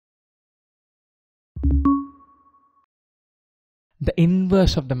The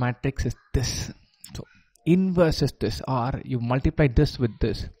inverse of the matrix is this. So inverse is this, or you multiply this with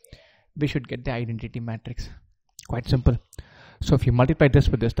this, we should get the identity matrix. Quite simple. So if you multiply this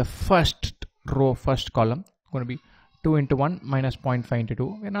with this, the first row, first column going to be 2 into 1 minus 0.5 into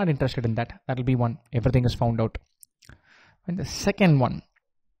 2. We're not interested in that. That will be 1. Everything is found out. And the second one,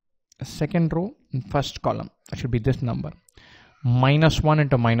 the second row in first column, that should be this number. Minus 1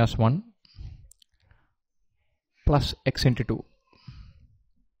 into minus 1 plus x into 2.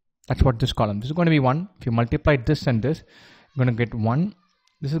 That's what this column. This is going to be 1. If you multiply this and this, you're going to get 1.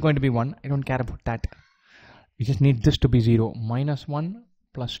 This is going to be 1. I don't care about that. You just need this to be 0. Minus 1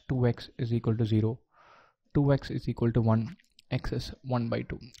 plus 2x is equal to 0. 2x is equal to 1. X is 1 by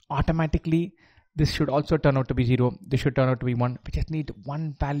 2. Automatically, this should also turn out to be 0. This should turn out to be 1. We just need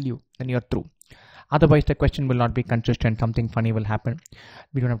one value, then you're through. Otherwise, the question will not be consistent. Something funny will happen.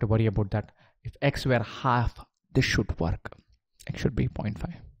 We don't have to worry about that. If x were half, this should work. X should be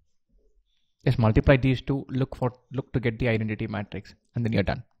 0.5. Just multiply these two, look to get the identity matrix, and then you're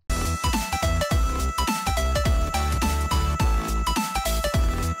done.